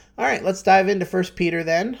All right, let's dive into 1 Peter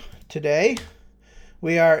then. Today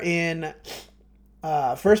we are in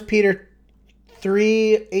 1 Peter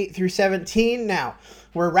 3, 8 through 17. Now,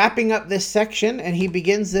 we're wrapping up this section, and he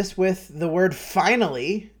begins this with the word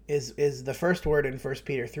finally is the first word in 1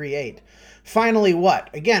 Peter 3, 8. Finally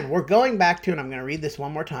what? Again, we're going back to, and I'm going to read this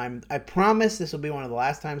one more time. I promise this will be one of the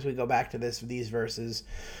last times we go back to these verses,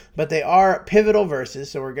 but they are pivotal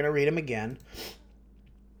verses, so we're going to read them again.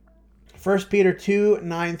 1 Peter 2,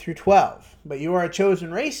 9 through 12. But you are a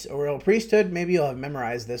chosen race, a royal priesthood. Maybe you'll have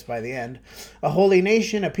memorized this by the end. A holy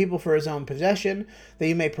nation, a people for his own possession, that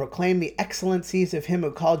you may proclaim the excellencies of him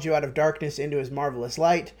who called you out of darkness into his marvelous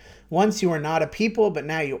light. Once you were not a people, but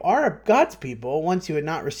now you are God's people. Once you had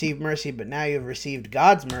not received mercy, but now you have received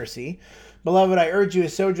God's mercy. Beloved, I urge you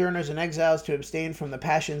as sojourners and exiles to abstain from the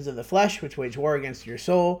passions of the flesh, which wage war against your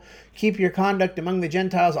soul. Keep your conduct among the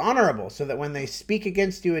Gentiles honorable, so that when they speak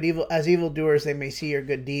against you as evildoers, they may see your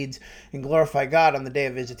good deeds and glorify God on the day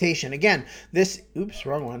of visitation. Again,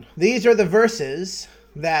 wrong one. These are the verses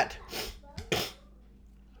that...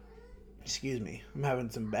 Excuse me, I'm having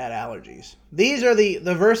some bad allergies. These are the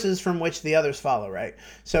verses from which the others follow, right?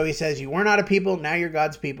 So he says, you were not a people, now you're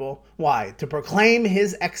God's people. Why? To proclaim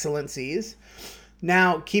his excellencies.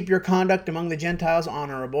 Now keep your conduct among the Gentiles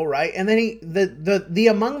honorable, right? And then the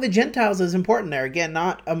among the Gentiles is important there. Again,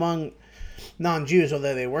 not among non-Jews,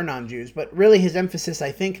 although they were non-Jews, but really his emphasis,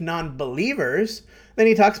 I think, non-believers. Then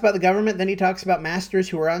he talks about the government. Then he talks about masters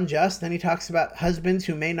who are unjust. Then he talks about husbands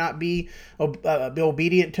who may not be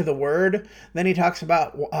obedient to the word. Then he talks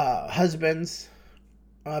about husbands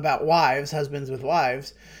with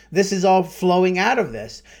wives. This is all flowing out of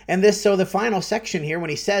this. And so the final section here, when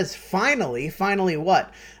he says finally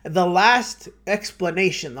what? The last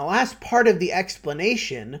explanation, the last part of the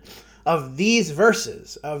explanation of these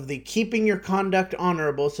verses, of the keeping your conduct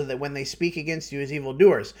honorable so that when they speak against you as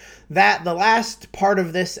evildoers, that the last part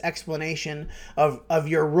of this explanation of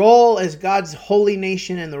your role as God's holy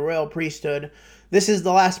nation and the royal priesthood, this is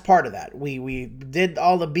the last part of that. We did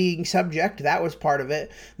all the being subject, that was part of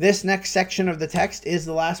it. This next section of the text is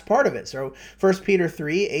the last part of it. So 1 Peter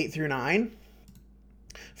 3, 8 through 9.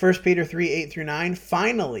 1 Peter 3, 8 through 9.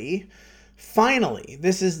 Finally,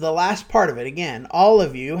 this is the last part of it. Again, all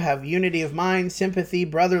of you have unity of mind, sympathy,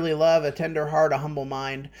 brotherly love, a tender heart, a humble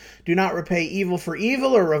mind. Do not repay evil for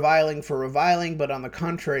evil or reviling for reviling, but on the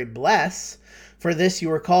contrary, bless. For this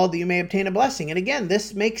you are called that you may obtain a blessing. And again,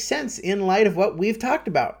 this makes sense in light of what we've talked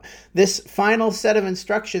about. This final set of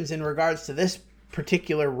instructions in regards to this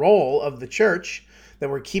particular role of the church, that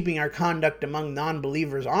we're keeping our conduct among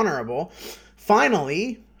non-believers honorable.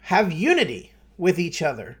 Finally, have unity with each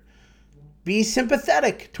other. Be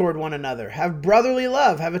sympathetic toward one another. Have brotherly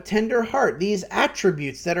love. Have a tender heart. These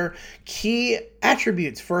attributes that are key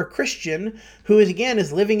attributes for a Christian who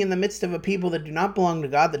is living in the midst of a people that do not belong to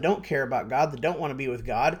God, that don't care about God, that don't want to be with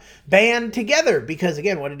God, band together. Because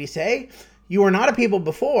again, what did he say? You were not a people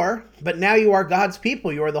before, but now you are God's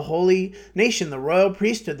people. You are the holy nation, the royal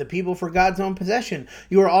priesthood, the people for God's own possession.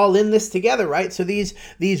 You are all in this together, right? So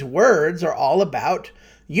these words are all about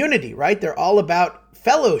unity, right? They're all about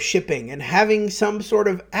fellowshipping and having some sort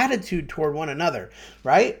of attitude toward one another,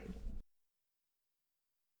 right?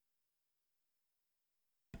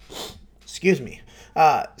 Excuse me.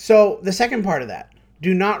 So the second part of that,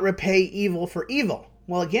 do not repay evil for evil.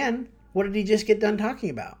 Well, again, what did he just get done talking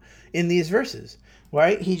about in these verses,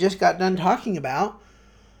 right? He just got done talking about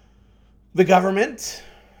the government.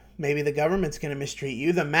 Maybe the government's going to mistreat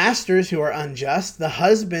you. The masters who are unjust. The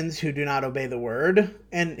husbands who do not obey the word.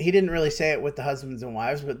 And he didn't really say it with the husbands and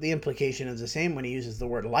wives, but the implication is the same when he uses the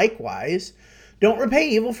word likewise. Don't repay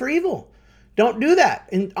evil for evil. Don't do that.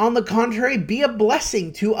 And on the contrary, be a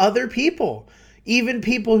blessing to other people. Even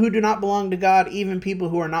people who do not belong to God, even people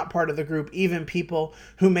who are not part of the group, even people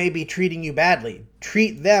who may be treating you badly.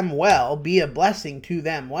 Treat them well. Be a blessing to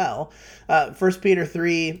them well. 1 Peter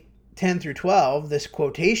 3, 10 through 12, this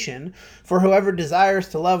quotation, for whoever desires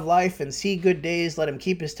to love life and see good days, let him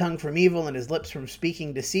keep his tongue from evil and his lips from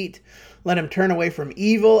speaking deceit. Let him turn away from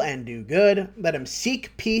evil and do good. Let him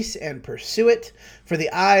seek peace and pursue it. For the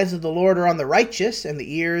eyes of the Lord are on the righteous, and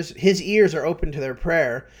his ears are open to their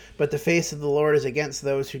prayer, but the face of the Lord is against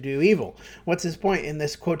those who do evil. What's his point in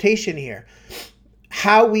this quotation here?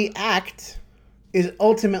 How we act is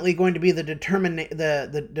ultimately going to be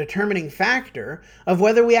the determining factor of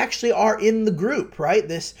whether we actually are in the group, right?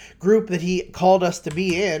 This group that he called us to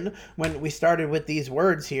be in when we started with these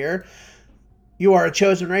words here. You are a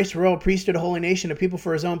chosen race, a royal priesthood, a holy nation, a people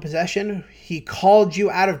for his own possession. He called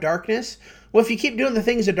you out of darkness. Well, if you keep doing the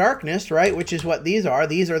things of darkness, right, which is what these are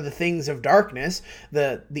the things of darkness,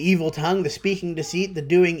 the evil tongue, the speaking deceit, the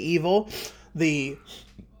doing evil, the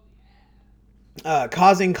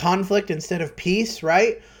causing conflict instead of peace,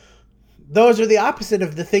 right? Those are the opposite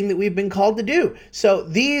of the thing that we've been called to do. So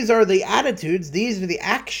these are the attitudes, these are the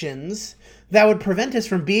actions that would prevent us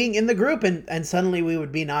from being in the group, and suddenly we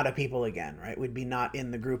would be not a people again, right? We'd be not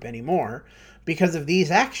in the group anymore because of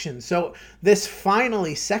these actions. So this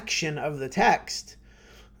finally section of the text,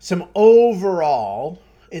 some overall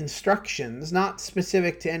instructions, not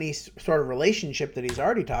specific to any sort of relationship that he's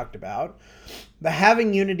already talked about, but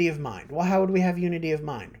having unity of mind. Well, how would we have unity of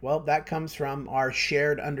mind? Well, that comes from our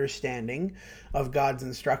shared understanding of God's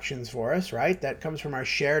instructions for us, right? That comes from our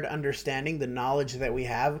shared understanding, the knowledge that we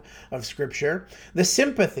have of Scripture, the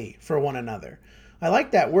sympathy for one another. I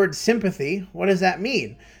like that word sympathy. What does that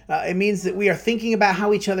mean? It means that we are thinking about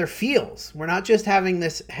how each other feels. We're not just having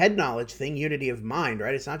this head knowledge thing, unity of mind,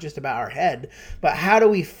 right? It's not just about our head, but how do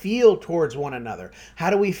we feel towards one another?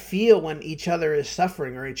 How do we feel when each other is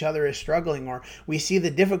suffering or each other is struggling or we see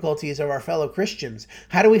the difficulties of our fellow Christians?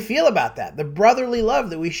 How do we feel about that? The brotherly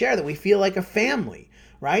love that we share, that we feel like a family,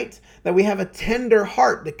 right? That we have a tender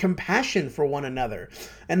heart, the compassion for one another,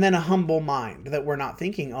 and then a humble mind, that we're not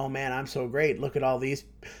thinking, oh man, I'm so great. Look at all these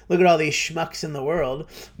schmucks in the world.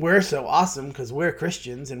 We're so awesome because we're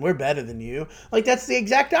Christians and we're better than you. Like, that's the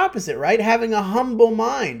exact opposite, right? Having a humble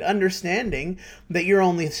mind, understanding that you're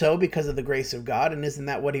only so because of the grace of God. And isn't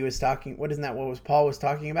that what Paul was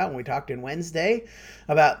talking about when we talked in Wednesday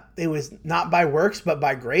about it was not by works, but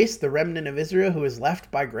by grace, the remnant of Israel who is left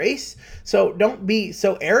by grace. So don't be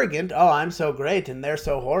so arrogant. Oh, I'm so great and they're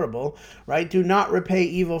so horrible, right? Do not repay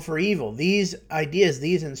evil for evil. These ideas,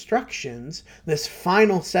 these instructions, this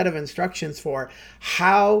final set of instructions for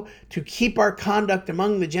how to keep our conduct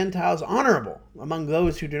among the Gentiles honorable, among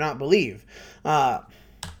those who do not believe. The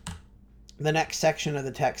next section of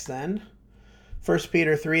the text then, 1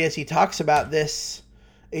 Peter 3, as he talks about this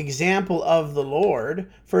example of the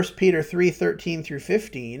Lord, 1 Peter 3:13 through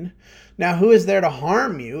 15. Now, who is there to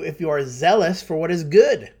harm you if you are zealous for what is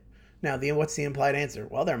good? Now, what's the implied answer?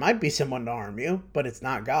 Well, there might be someone to harm you, but it's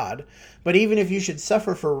not God. But even if you should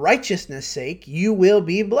suffer for righteousness' sake, you will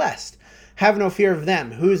be blessed. Have no fear of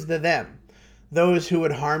them. Who's the them? Those who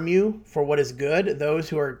would harm you for what is good, those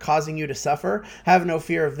who are causing you to suffer. Have no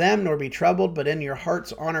fear of them, nor be troubled, but in your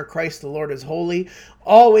hearts honor Christ the Lord as holy,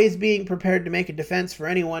 always being prepared to make a defense for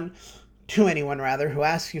anyone who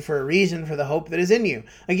asks you for a reason for the hope that is in you.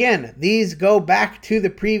 Again, these go back to the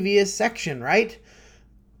previous section, right?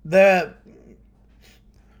 The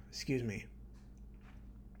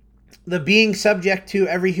being subject to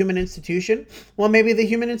every human institution. Well, maybe the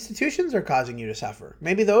human institutions are causing you to suffer.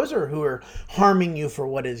 Maybe those are who are harming you for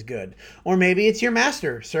what is good. Or maybe it's your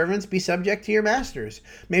master. Servants, be subject to your masters.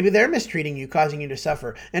 Maybe they're mistreating you, causing you to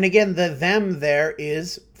suffer. And again, the them there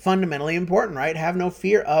is fundamentally important, right? Have no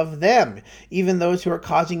fear of them, even those who are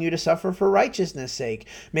causing you to suffer for righteousness' sake.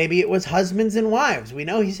 Maybe it was husbands and wives. We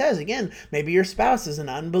know he says, again, maybe your spouse is an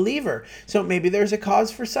unbeliever. So maybe there's a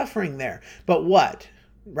cause for suffering there. But what?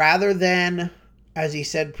 Rather than, as he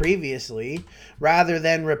said previously, rather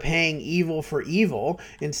than repaying evil for evil,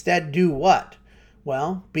 instead do what?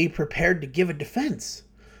 Well, be prepared to give a defense.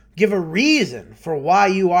 Give a reason for why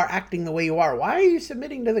you are acting the way you are. Why are you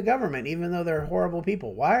submitting to the government even though they're horrible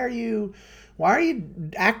people? Why are you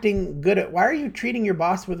acting good why are you treating your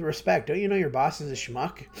boss with respect? Don't you know your boss is a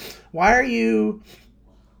schmuck? Why are you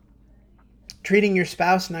treating your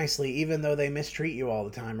spouse nicely even though they mistreat you all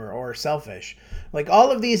the time or are selfish? Like,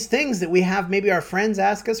 all of these things that we have, maybe our friends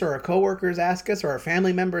ask us or our coworkers ask us or our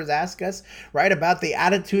family members ask us, right, about the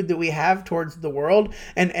attitude that we have towards the world,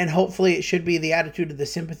 and hopefully it should be the attitude of the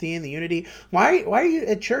sympathy and the unity. Why are you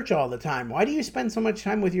at church all the time? Why do you spend so much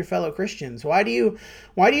time with your fellow Christians? Why do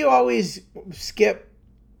you always skip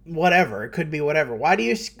whatever? It could be whatever. Why do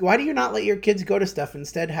you not let your kids go to stuff,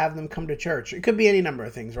 instead have them come to church? It could be any number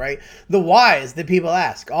of things, right? The whys that people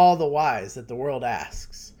ask, all the whys that the world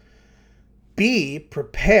asks. Be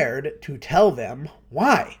prepared to tell them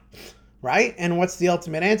why, right? And what's the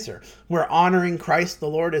ultimate answer? We're honoring Christ the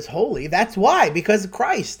Lord as holy. That's why, because of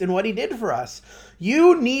Christ and what he did for us.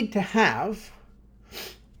 You need to have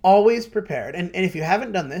always prepared, and if you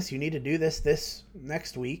haven't done this, you need to do this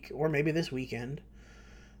next week or maybe this weekend.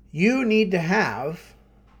 You need to have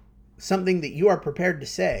something that you are prepared to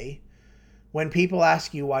say when people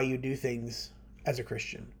ask you why you do things as a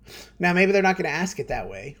Christian. Now, maybe they're not going to ask it that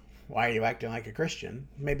way. Why are you acting like a Christian?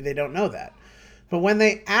 Maybe they don't know that. But when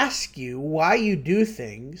they ask you why you do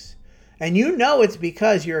things, and you know it's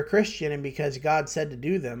because you're a Christian and because God said to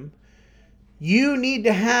do them, You need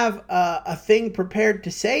to have a thing prepared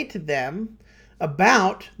to say to them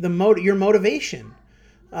about your motivation,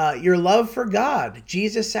 your love for God,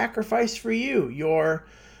 Jesus' sacrifice for you, your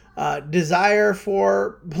desire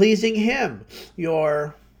for pleasing Him,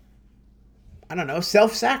 your, I don't know,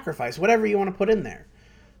 self-sacrifice, whatever you want to put in there.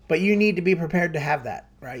 But you need to be prepared to have that,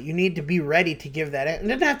 right? You need to be ready to give that. It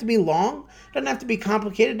doesn't have to be long. It doesn't have to be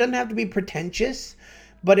complicated. It doesn't have to be pretentious.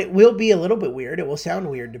 But it will be a little bit weird. It will sound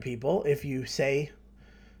weird to people if you say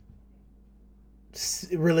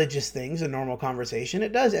religious things in normal conversation.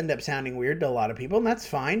 It does end up sounding weird to a lot of people, and that's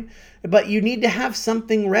fine. But you need to have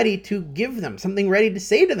something ready to give them, something ready to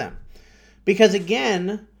say to them. Because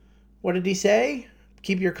again, what did he say?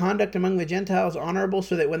 Keep your conduct among the Gentiles honorable,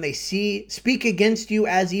 so that when they speak against you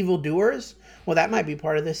as evildoers, well, that might be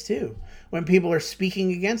part of this too. When people are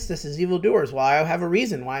speaking against us as evildoers, well, I have a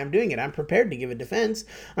reason why I'm doing it. I'm prepared to give a defense.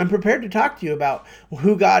 I'm prepared to talk to you about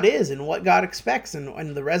who God is and what God expects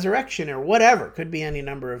and the resurrection or whatever. Could be any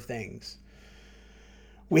number of things.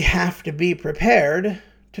 We have to be prepared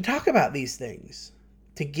to talk about these things,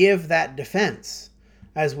 to give that defense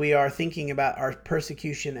as we are thinking about our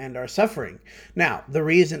persecution and our suffering. Now,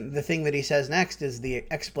 the thing that he says next is the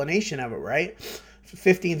explanation of it, right?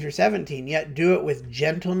 15 through 17, yet do it with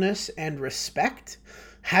gentleness and respect,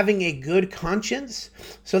 having a good conscience,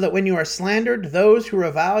 so that when you are slandered, those who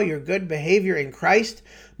revile your good behavior in Christ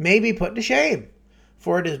may be put to shame.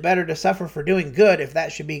 For it is better to suffer for doing good, if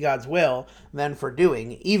that should be God's will, than for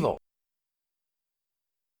doing evil.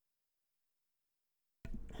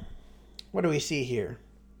 What do we see here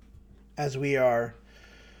as we are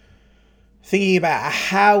thinking about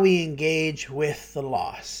how we engage with the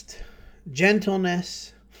lost?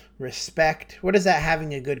 Gentleness, respect. What is that,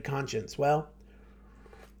 having a good conscience? Well,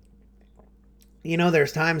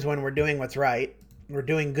 there's times when we're doing what's right. We're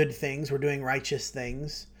doing good things. We're doing righteous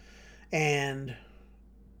things. And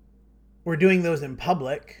we're doing those in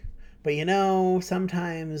public. But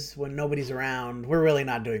sometimes when nobody's around, we're really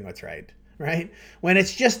not doing what's right. Right? When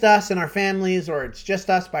it's just us and our families, or it's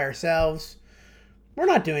just us by ourselves, we're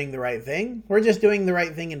not doing the right thing. We're just doing the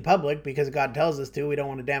right thing in public because God tells us to. We don't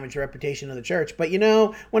want to damage the reputation of the church. But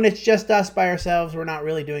when it's just us by ourselves, we're not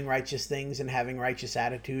really doing righteous things and having righteous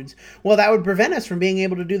attitudes. Well, that would prevent us from being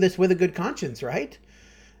able to do this with a good conscience, right?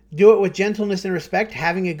 Do it with gentleness and respect,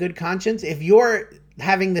 having a good conscience. If you're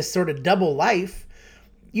having this sort of double life,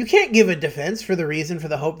 you can't give a defense for the reason for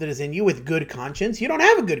the hope that is in you with good conscience. You don't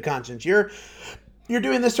have a good conscience. You're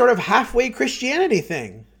doing this sort of halfway Christianity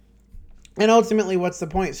thing. And ultimately, what's the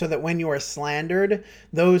point? So that when you are slandered,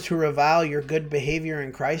 those who revile your good behavior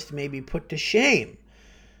in Christ may be put to shame.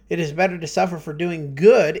 It is better to suffer for doing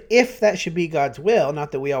good, if that should be God's will,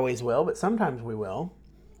 not that we always will, but sometimes we will,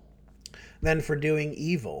 than for doing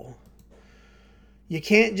evil. You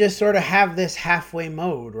can't just sort of have this halfway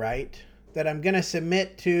mode, right? That I'm going to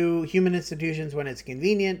submit to human institutions when it's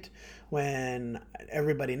convenient, when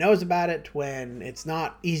everybody knows about it, when it's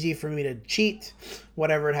not easy for me to cheat,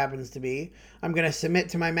 whatever it happens to be. I'm going to submit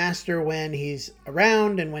to my master when he's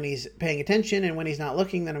around and when he's paying attention, and when he's not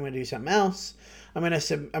looking, then I'm going to do something else. I'm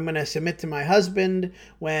going to submit to my husband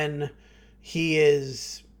when he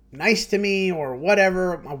is nice to me or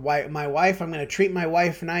whatever. My wife, I'm going to treat my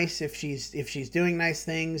wife nice if she's doing nice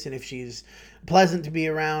things and if she's pleasant to be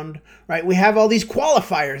around, right? We have all these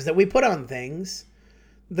qualifiers that we put on things.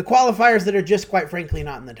 The qualifiers that are just, quite frankly,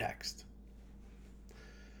 not in the text.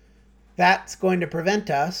 That's going to prevent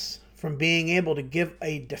us from being able to give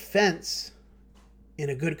a defense in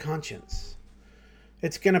a good conscience.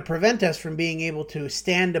 It's going to prevent us from being able to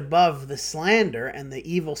stand above the slander and the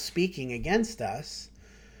evil speaking against us,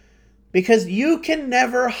 because you can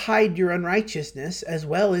never hide your unrighteousness as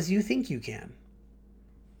well as you think you can.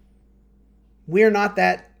 We're not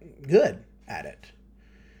that good at it.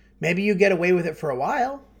 Maybe you get away with it for a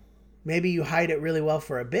while. Maybe you hide it really well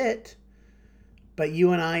for a bit. But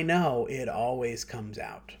you and I know it always comes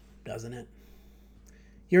out, doesn't it?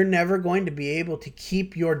 You're never going to be able to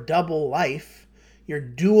keep your double life, your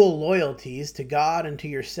dual loyalties to God and to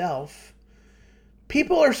yourself.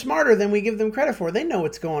 People are smarter than we give them credit for. They know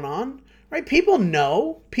what's going on, right? People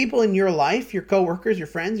know. People in your life, your coworkers, your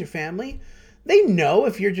friends, your family, they know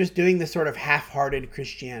if you're just doing this sort of half-hearted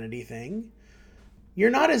Christianity thing. We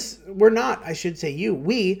are not as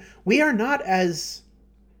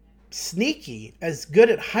sneaky, as good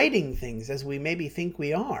at hiding things as we maybe think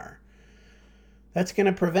we are. That's going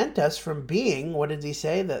to prevent us from being, what did he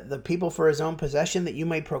say? The people for his own possession, that you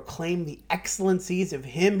may proclaim the excellencies of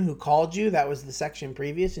him who called you. That was the section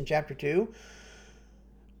previous in chapter 2.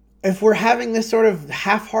 If we're having this sort of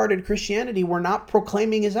half-hearted Christianity, we're not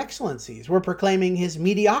proclaiming his excellencies. We're proclaiming his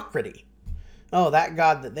mediocrity. Oh, that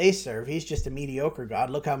God that they serve, he's just a mediocre God.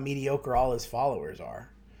 Look how mediocre all his followers are.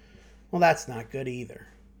 Well, that's not good either.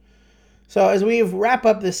 So as we wrap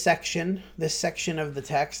up this section of the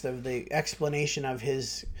text, of the explanation of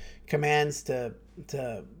his commands to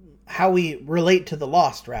how we relate to the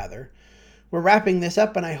lost, rather, we're wrapping this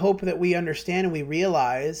up, and I hope that we understand and we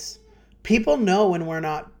realize people know when we're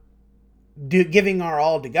not giving our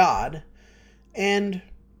all to God, and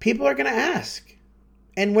people are going to ask.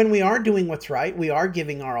 And when we are doing what's right, we are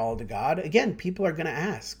giving our all to God, again, people are going to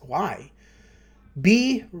ask, why?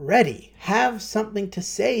 Be ready. Have something to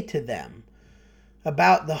say to them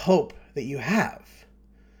about the hope that you have.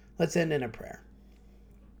 Let's end in a prayer.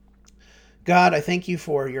 God, I thank you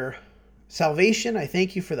for your salvation. I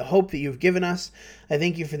thank you for the hope that you've given us. I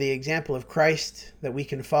thank you for the example of Christ that we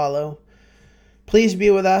can follow. Please be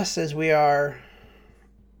with us as we are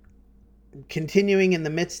continuing in the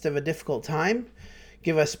midst of a difficult time.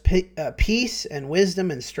 Give us peace and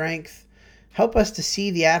wisdom and strength. Help us to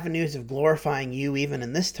see the avenues of glorifying you even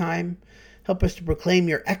in this time. Help us to proclaim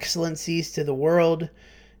your excellencies to the world.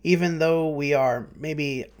 Even though we are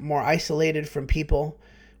maybe more isolated from people,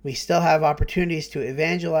 we still have opportunities to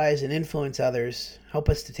evangelize and influence others. Help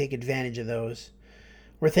us to take advantage of those.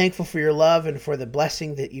 We're thankful for your love and for the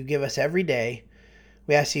blessing that you give us every day.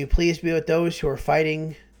 We ask you please be with those who are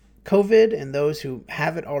fighting COVID and those who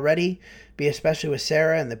have it already. Be especially with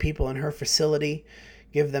Sarah and the people in her facility.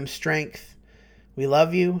 Give them strength. We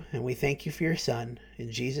love you and we thank you for your Son.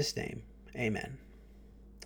 In Jesus' name, amen.